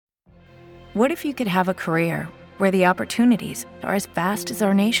What if you could have a career where the opportunities are as vast as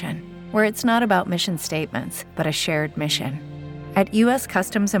our nation, where it's not about mission statements, but a shared mission? At U.S.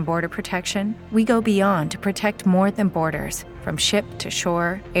 Customs and Border Protection, we go beyond to protect more than borders. From ship to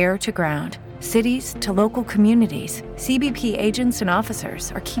shore, air to ground, cities to local communities, CBP agents and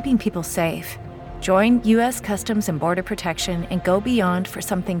officers are keeping people safe. Join U.S. Customs and Border Protection and go beyond for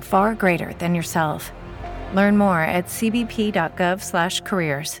something far greater than yourself. Learn more at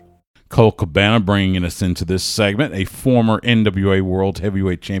cbp.gov/careers. Colt Cabana bringing us into this segment, a former NWA World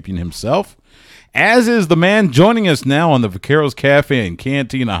Heavyweight Champion himself, as is the man joining us now on the Vaqueros Cafe and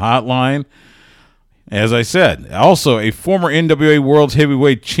Cantina Hotline. As I said, also a former NWA World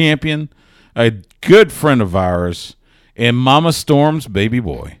Heavyweight Champion, a good friend of ours, and Mama Storm's baby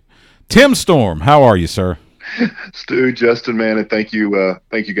boy. Tim Storm, how are you, sir? Stu, Justin, man, and thank you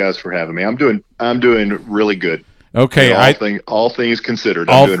guys for having me. I'm doing really good. Okay, all things considered,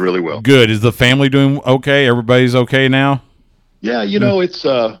 I'm doing really well. Good. Is the family doing okay? Everybody's okay now? Yeah, it's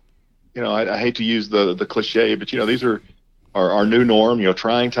I hate to use the cliche, but these are our new norm.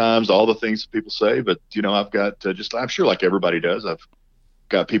 Trying times, all the things that people say. But I've got I'm sure like everybody does. I've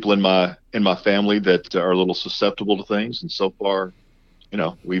got people in my family that are a little susceptible to things, and so far,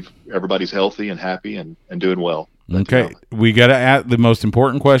 everybody's healthy and happy and doing well. Okay, we got to ask the most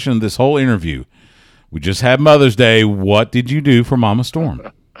important question of this whole interview. We just had Mother's Day. What did you do for Mama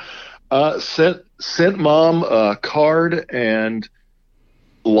Storm? Sent Mom a card and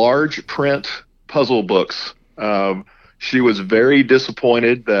large print puzzle books. She was very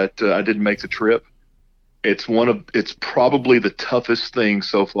disappointed that I didn't make the trip. It's probably the toughest thing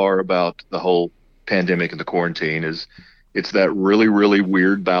so far about the whole pandemic and the quarantine is it's that really, really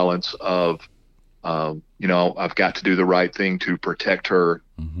weird balance of, I've got to do the right thing to protect her,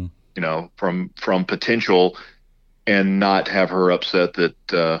 mm-hmm. From potential and not have her upset that,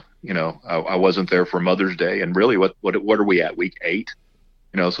 I wasn't there for Mother's Day. And really what are we at, week 8?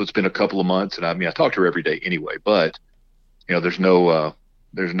 So it's been a couple of months, and I talk to her every day anyway, but there's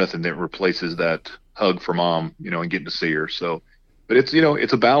nothing that replaces that hug for Mom, and getting to see her. So, but it's,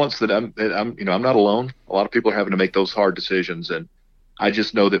 it's a balance that I'm not alone. A lot of people are having to make those hard decisions. And I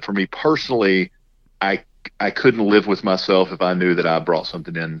just know that for me personally, I couldn't live with myself if I knew that I brought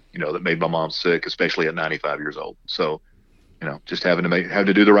something in, that made my mom sick, especially at 95 years old. So, just having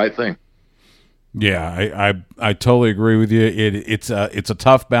to do the right thing. Yeah, I totally agree with you. It's a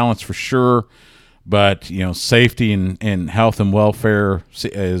tough balance for sure, but safety and health and welfare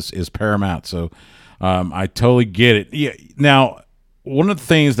is paramount. So, I totally get it. Yeah. Now, one of the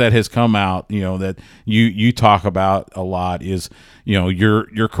things that has come out, that you talk about a lot is,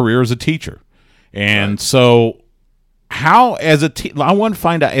 your career as a teacher. And so how, I want to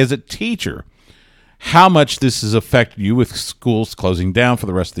find out as a teacher, how much this has affected you with schools closing down for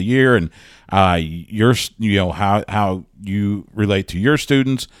the rest of the year, and how you relate to your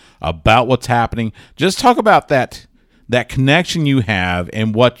students about what's happening. Just talk about that connection you have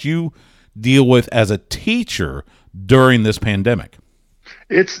and what you deal with as a teacher during this pandemic.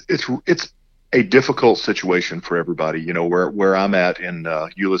 It's a difficult situation for everybody. Where I'm at in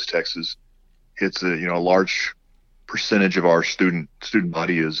Euless, Texas, it's a large percentage of our student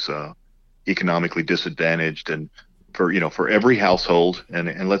body is economically disadvantaged, and for every household,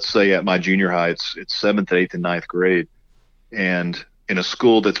 and let's say at my junior high it's 7th, 8th, and 9th grade, and in a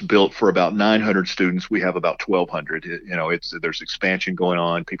school that's built for about 900 students, we have about 1,200. There's expansion going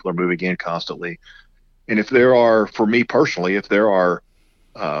on, people are moving in constantly, and for me personally, if there are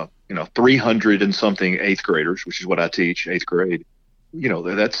 300 and something 8th graders, which is what I teach, 8th grade,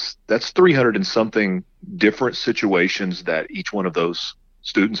 that's 300 and something different situations that each one of those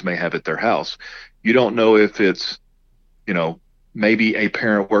students may have at their house. You don't know if it's, maybe a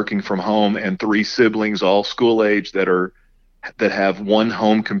parent working from home and 3 siblings, all school age, that have one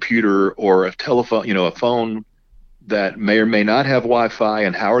home computer or a telephone, a phone that may or may not have Wi-Fi,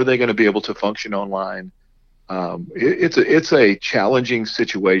 and how are they going to be able to function online? It's a challenging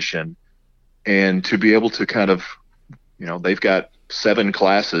situation, and to be able to kind of, they've got 7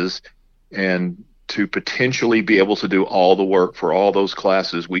 classes, and to potentially be able to do all the work for all those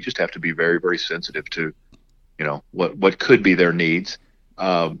classes, we just have to be very, very sensitive to, what could be their needs.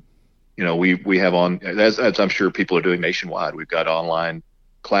 We have as I'm sure people are doing nationwide, we've got online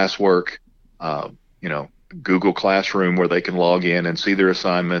classwork, Google Classroom where they can log in and see their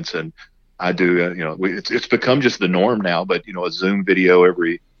assignments. And I do, it's become just the norm now, but, a Zoom video or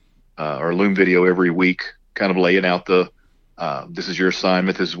Loom video every week, kind of laying out this is your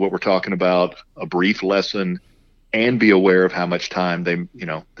assignment, this is what we're talking about, a brief lesson, and be aware of how much time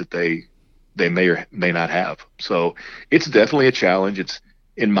that they may or may not have. So it's definitely a challenge.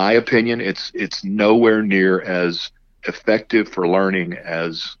 in my opinion, it's nowhere near as effective for learning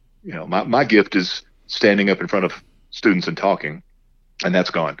as, my gift is standing up in front of students and talking, and that's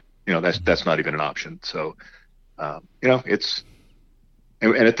gone. That's not even an option. So, it's,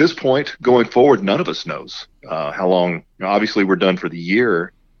 and at this point going forward, none of us knows how long. Obviously, we're done for the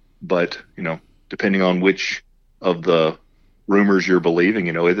year, but depending on which of the rumors you're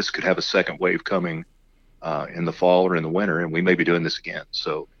believing, this could have a second wave coming in the fall or in the winter, and we may be doing this again.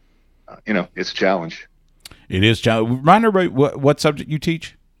 So, it's a challenge. It is challenge. Remind everybody what subject you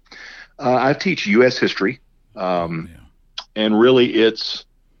teach. I teach U.S. history, and really it's,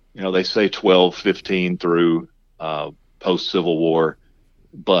 they say 1215 through post-Civil War,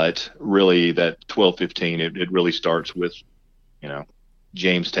 but really that 1215, it really starts with,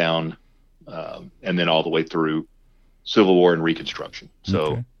 Jamestown, and then all the way through Civil War and Reconstruction.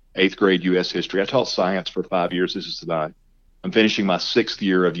 So 8th grade U.S. history. I taught science for 5 years. I'm finishing my 6th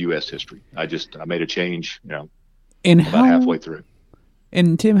year of U.S. history. I made a change, about halfway through.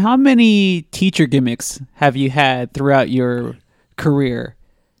 And Tim, how many teacher gimmicks have you had throughout your career?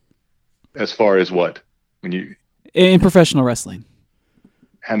 As far as what? In professional wrestling?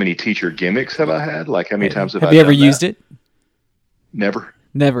 How many teacher gimmicks have I had? Like, how many times have I you ever used it? Never.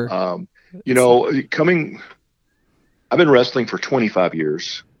 Never. I've been wrestling for 25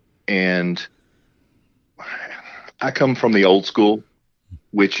 years, and I come from the old school,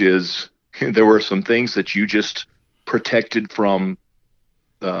 which is there were some things that you just protected from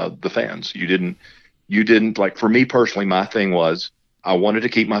the fans. You didn't like, for me personally, my thing was I wanted to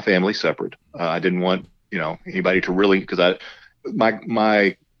keep my family separate. I didn't want, anybody to really, because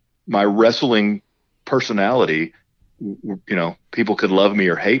my wrestling personality, people could love me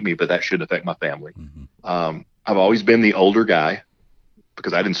or hate me, but that shouldn't affect my family. Mm-hmm. I've always been the older guy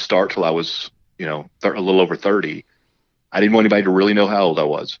because I didn't start till I was, a little over 30. I didn't want anybody to really know how old I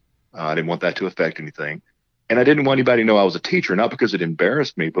was. I didn't want that to affect anything. And I didn't want anybody to know I was a teacher, not because it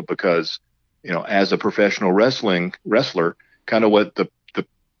embarrassed me, but because, as a professional wrestler, kind of what the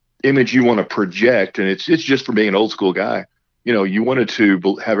image you want to project, and it's just for being an old school guy, you wanted to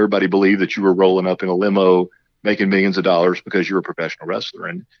have everybody believe that you were rolling up in a limo, making millions of dollars because you're a professional wrestler.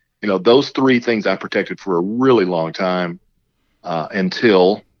 And, those three things I protected for a really long time,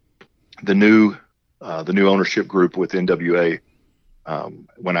 until the new ownership group with NWA,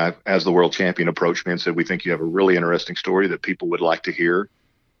 when I, as the world champion, approached me and said, we think you have a really interesting story that people would like to hear.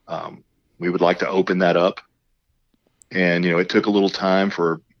 We would like to open that up. And, it took a little time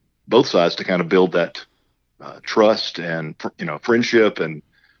for both sides to kind of build that trust and, friendship. And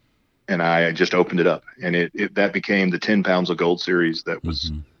I just opened it up, and that became the 10 Pounds of Gold series. That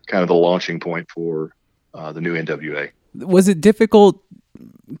was kind of the launching point for the new NWA. Was it difficult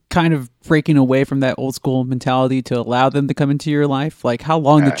kind of breaking away from that old school mentality to allow them to come into your life? Like, how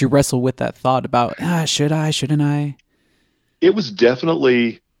long did you wrestle with that thought about, should I, shouldn't I? It was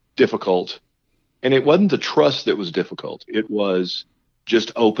definitely difficult. And it wasn't the trust that was difficult. It was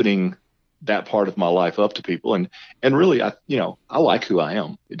just opening that part of my life up to people. And really, I like who I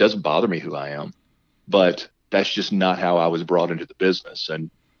am. It doesn't bother me who I am, but that's just not how I was brought into the business. And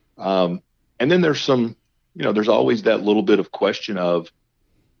then there's some, there's always that little bit of question of,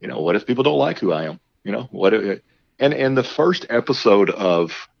 what if people don't like who I am? And the first episode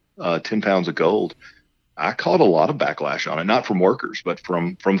of 10 Pounds of Gold, I caught a lot of backlash on it, not from workers, but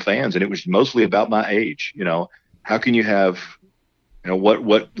from fans. And it was mostly about my age. How can you have,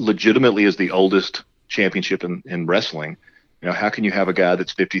 what legitimately is the oldest championship in wrestling? How can you have a guy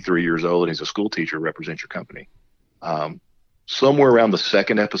that's 53 years old and he's a school teacher represent your company? Somewhere around the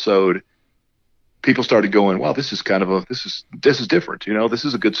second episode, people started going, wow, this is different. This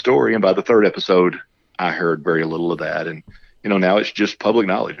is a good story. And by the third episode, I heard very little of that. And, now it's just public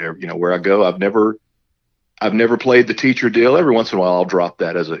knowledge. Where I go, I've never played the teacher deal. Every once in a while, I'll drop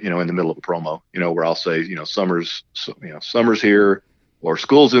that as in the middle of a promo, where I'll say, summer's here or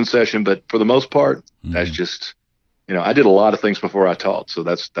school's in session. But for the most part, that's just, I did a lot of things before I taught. So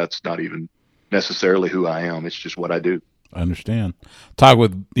that's not even necessarily who I am. It's just what I do. I understand. Talk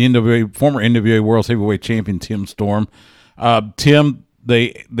with the former NWA World Heavyweight Champion Tim Storm. Tim,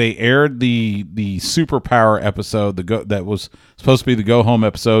 they aired the Superpower episode that was supposed to be the go home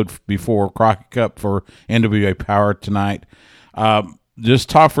episode before Crockett Cup for NWA Power tonight. Just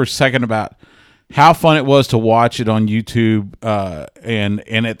talk for a second about how fun it was to watch it on YouTube,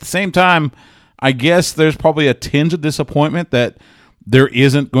 and at the same time, I guess there's probably a tinge of disappointment that there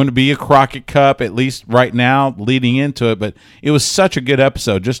isn't going to be a Crockett Cup, at least right now, leading into it. But it was such a good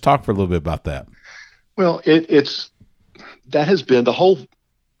episode. Just talk for a little bit about that. Well, that has been the whole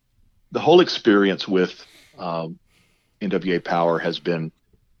experience with NWA Power has been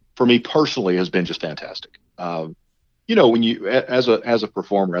for me personally has been just fantastic. When you, as a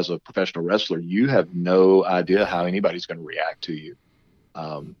performer, as a professional wrestler, you have no idea how anybody's going to react to you.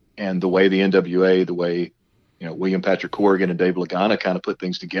 And the way the NWA, the way, William Patrick Corrigan and Dave Lagana kind of put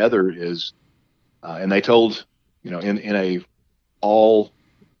things together is, and they told, in a all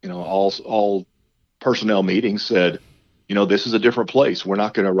personnel meeting said, this is a different place. We're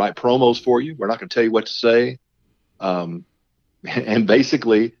not going to write promos for you. We're not going to tell you what to say. And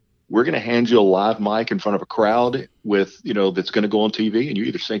basically we're going to hand you a live mic in front of a crowd with, that's going to go on TV, and you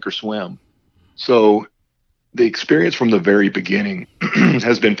either sink or swim. So the experience from the very beginning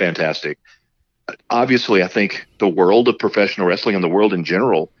has been fantastic. Obviously, I think the world of professional wrestling and the world in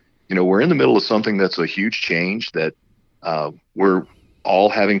general, we're in the middle of something that's a huge change that we're all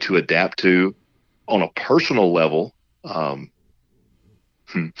having to adapt to on a personal level. I'm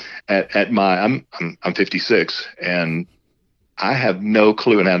 56, and I have no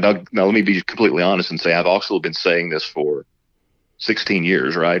clue. Now let me be completely honest and say I've also been saying this for 16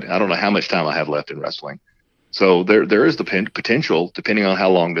 years, right? I don't know how much time I have left in wrestling. So there is the potential, depending on how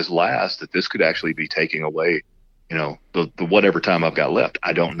long this lasts, that this could actually be taking away, the whatever time I've got left.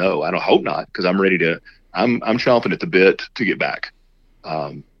 I don't know. I don't hope not, because I'm ready to. I'm chomping at the bit to get back.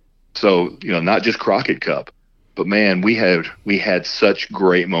 So not just Crockett Cup, but man, we had such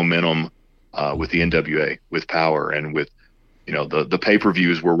great momentum with the NWA, with Power, and with the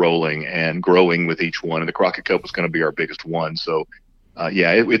pay-per-views were rolling and growing with each one, and the Crockett Cup was going to be our biggest one. So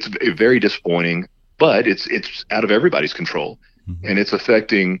it's very disappointing. But it's out of everybody's control, and it's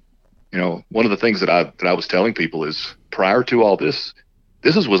affecting. One of the things that I was telling people is prior to all this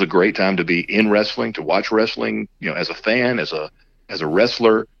was a great time to be in wrestling, to watch wrestling. As a fan, as a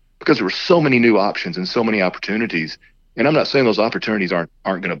wrestler, because there were so many new options and so many opportunities. And I'm not saying those opportunities aren't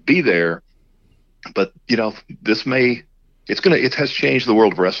going to be there, but it has changed the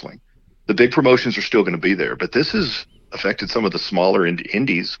world of wrestling. The big promotions are still going to be there, but this has affected some of the smaller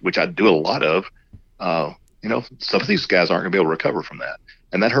indies, which I do a lot of. Some of these guys aren't going to be able to recover from that,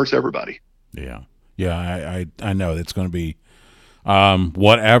 and that hurts everybody. Yeah. I know it's going to be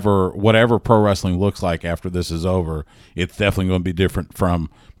whatever pro wrestling looks like after this is over. It's definitely going to be different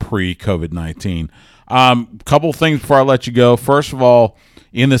from pre-COVID-19. Couple things before I let you go. First of all,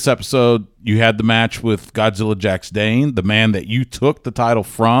 in this episode, you had the match with Godzilla Jax Dane, the man that you took the title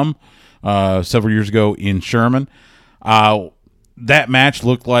from several years ago in Sherman. That match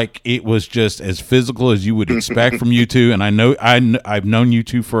looked like it was just as physical as you would expect from you two. And I've known you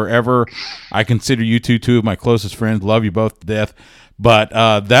two forever. I consider you two of my closest friends. Love you both to death. But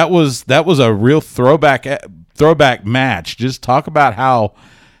that was a real throwback match. Just talk about how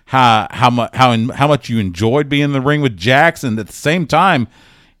much you enjoyed being in the ring with Jax, and at the same time,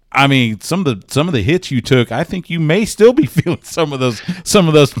 I mean, some of the hits you took, I think you may still be feeling some of those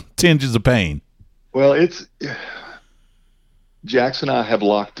tinges of pain. Well, Jax and I have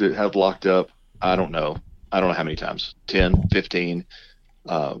locked up. I don't know how many times, 10, 15,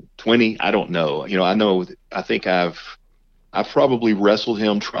 20. I don't know. I think I've probably wrestled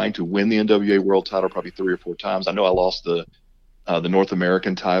him trying to win the NWA World title probably 3 or 4 times. I know I lost the North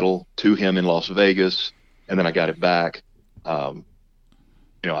American title to him in Las Vegas, and then I got it back. I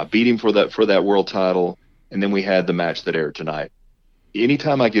beat him for that world title, and then we had the match that aired tonight.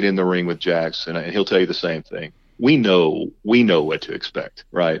 Anytime I get in the ring with Jax, and he'll tell you the same thing, we know what to expect,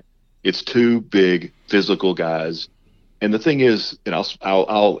 right? It's 2 big physical guys. And the thing is, and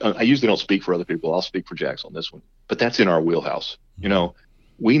I usually don't speak for other people. I'll speak for Jax on this one, but that's in our wheelhouse.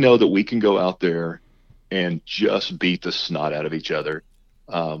 We know that we can go out there and just beat the snot out of each other.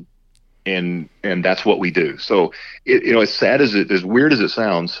 And that's what we do. So as sad as weird as it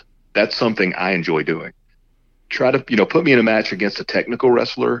sounds, that's something I enjoy doing. Try to, put me in a match against a technical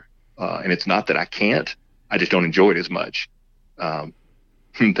wrestler. And it's not that I can't, I just don't enjoy it as much.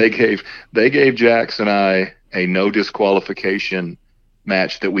 They gave Jax and I a no disqualification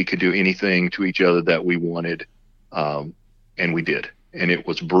match that we could do anything to each other that we wanted. And we did. And it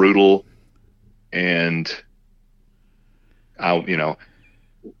was brutal. And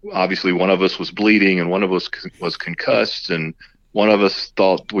obviously one of us was bleeding and one of us was concussed and one of us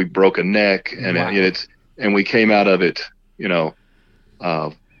thought we broke a neck, and wow. And we came out of it,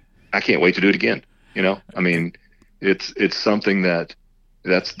 I can't wait to do it again. I mean, it's something that's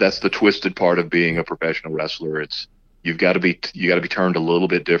the twisted part of being a professional wrestler. It's, you got to be turned a little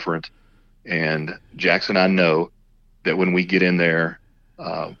bit different. And Jackson, I know that when we get in there,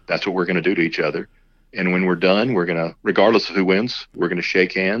 that's what we're going to do to each other. And when we're done, we're going to, regardless of who wins, we're going to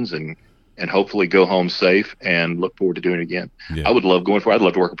shake hands and hopefully go home safe and look forward to doing it again. Yeah. I'd love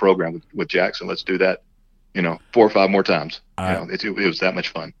to work a program with Jackson. Let's do that. 4 or 5 more times. It was that much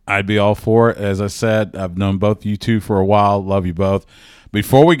fun. I'd be all for it. As I said, I've known both you two for a while. Love you both.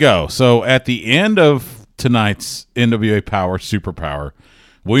 Before we go, so at the end of tonight's NWA Power Superpower,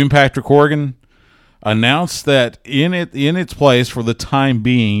 William Patrick Corgan announced that in its place for the time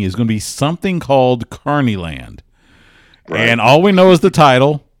being is going to be something called Carneyland. Right. And all we know is the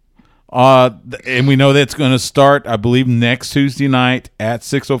title. And we know that's going to start, I believe, next Tuesday night at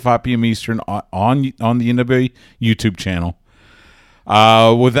 6:05 p.m. Eastern on the NWA YouTube channel.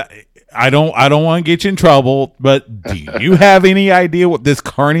 I don't want to get you in trouble, but do you have any idea what this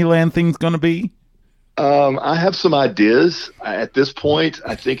Carneyland thing's going to be? I have some ideas. At this point,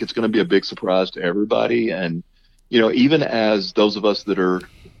 I think it's going to be a big surprise to everybody. And, even as those of us that are,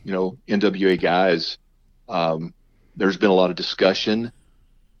 NWA guys, there's been a lot of discussion.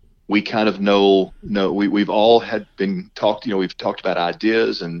 We kind of know we've all had been talked, we've talked about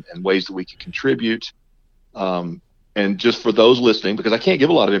ideas and ways that we can contribute. And just for those listening, because I can't give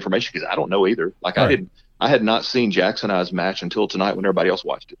a lot of information because I don't know either. Like right. I had not seen Jackson I's match until tonight when everybody else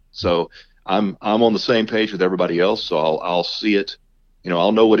watched it. So I'm on the same page with everybody else. So I'll see it,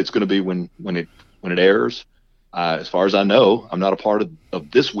 I'll know what it's going to be when it airs. As far as I know, I'm not a part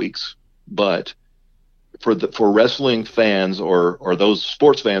of this week's, but for wrestling fans or those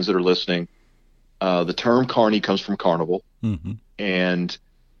sports fans that are listening, the term carny comes from carnival, and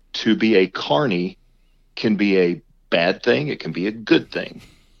to be a carny can be a bad thing. It can be a good thing.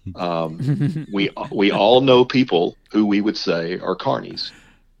 We all know people who we would say are carnies,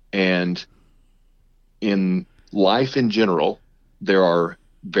 and in life in general, there are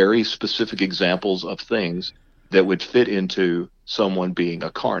very specific examples of things that would fit into someone being a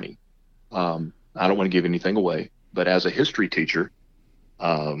carny. I don't want to give anything away, but as a history teacher,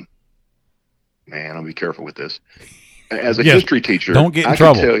 man, I'll be careful with this. As a history teacher, don't get in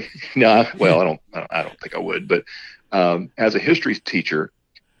trouble. Tell you, no, well, I don't think I would, but as a history teacher,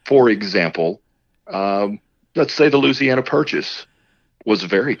 for example, let's say the Louisiana Purchase was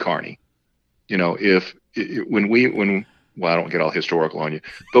very carny. Well, I don't get all historical on you,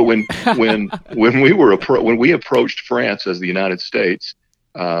 but when we approached France as the United States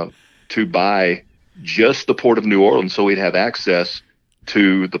to buy just the port of New Orleans, so we'd have access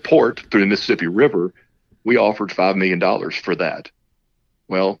to the port through the Mississippi River, we offered $5 million for that.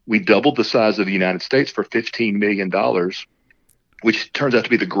 Well, we doubled the size of the United States for $15 million, which turns out to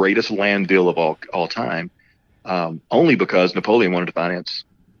be the greatest land deal of all time, only because Napoleon wanted to finance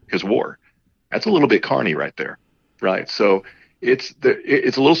his war. That's a little bit carny right there, right? So it's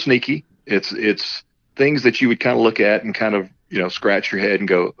a little sneaky. It's things that you would kind of look at and kind of scratch your head and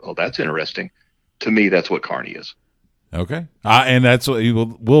go, oh, that's interesting. To me, that's what carny is. Okay. And that's what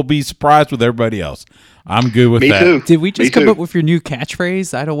we'll be surprised with everybody else. I'm good with that. Too. Did we just come up with your new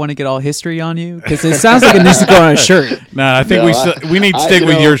catchphrase? I don't want to get all history on you, because it sounds like it needs to go on a shirt. No, I think we need to stick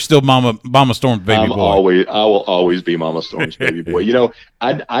with your still Mama Storm's baby boy. I will always be Mama Storm's baby boy.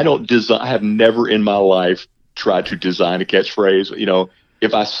 I don't design. I have never in my life tried to design a catchphrase.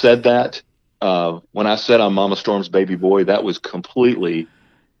 If I said that, when I said I'm Mama Storm's baby boy, that was completely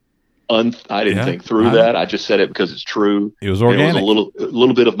I didn't think through that. I just said it because it's true. It was organic. It was a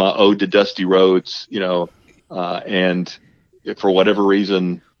little bit of my ode to Dusty Rhodes, and for whatever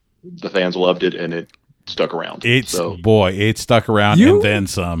reason, the fans loved it and it stuck around. It stuck around and then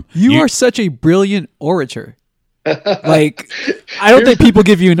some. You are such a brilliant orator. Like, I don't think people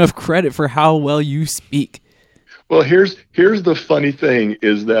give you enough credit for how well you speak. Well, here's the funny thing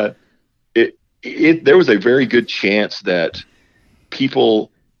is that there was a very good chance that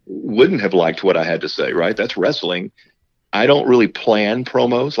people wouldn't have liked what I had to say, right? That's wrestling. I don't really plan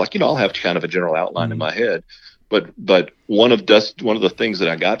promos. Like, I'll have kind of a general outline in my head, but one of the things that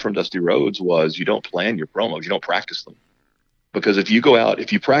I got from Dusty Rhodes was you don't plan your promos. You don't practice them, because if you go out,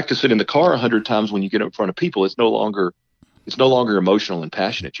 if you practice it in the car 100 times, when you get in front of people, it's no longer emotional and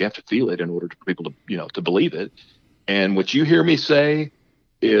passionate. You have to feel it in order for people to, to believe it. And what you hear me say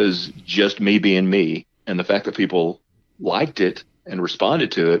is just me being me. And the fact that people liked it and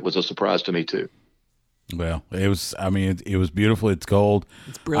responded to it was a surprise to me too. Well, it was beautiful. It's gold.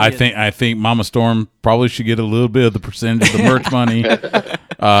 It's brilliant. I think Mama Storm probably should get a little bit of the percentage of the merch money.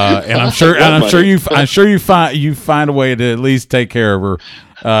 And I'm sure you find a way to at least take care of her.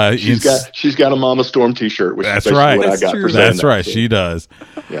 She's got a Mama Storm t-shirt, which that's is right. what that's I got true. for saying That's right. that. She does.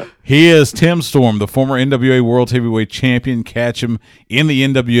 Yeah. He is Tim Storm, the former NWA World Heavyweight Champion. Catch him in the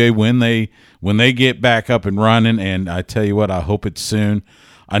NWA when they get back up and running. And I tell you what, I hope it's soon.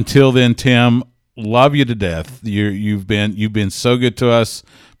 Until then, Tim, love you to death. You've been so good to us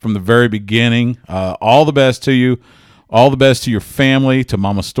from the very beginning. All the best to you All the best to your family, to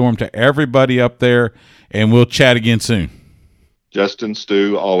Mama Storm, to everybody up there, and we'll chat again soon. Justin,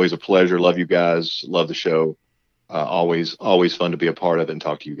 Stu, always a pleasure. Love you guys. Love the show. Always fun to be a part of it and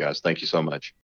talk to you guys. Thank you so much.